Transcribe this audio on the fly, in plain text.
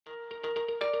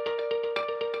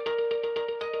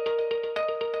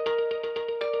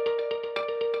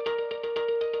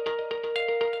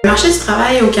marché du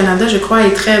travail au Canada, je crois,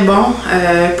 est très bon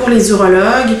pour les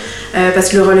urologues parce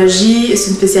que l'urologie, c'est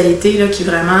une spécialité là, qui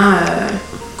vraiment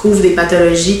couvre des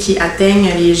pathologies qui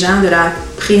atteignent les gens de la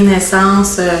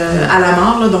prénaissance à la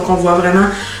mort. Là. Donc, on voit vraiment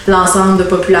l'ensemble de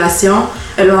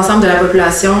l'ensemble de la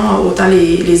population, autant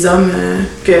les hommes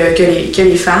que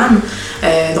les femmes.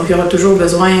 Donc, il y aura toujours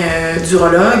besoin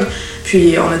d'urologues.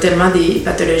 Puis, on a tellement des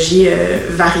pathologies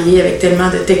variées avec tellement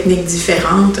de techniques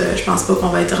différentes. Je pense pas qu'on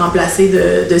va être remplacé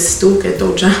de sitôt que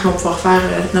d'autres gens vont pouvoir faire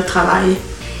notre travail.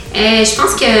 Je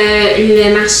pense que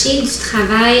le marché du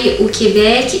travail au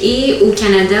Québec et au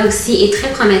Canada aussi est très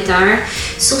prometteur,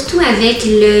 surtout avec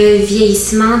le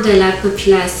vieillissement de la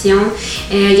population.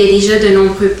 Il y a déjà de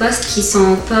nombreux postes qui ne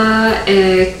sont pas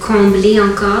comblés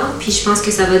encore, puis je pense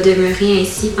que ça va demeurer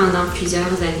ainsi pendant plusieurs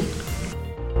années.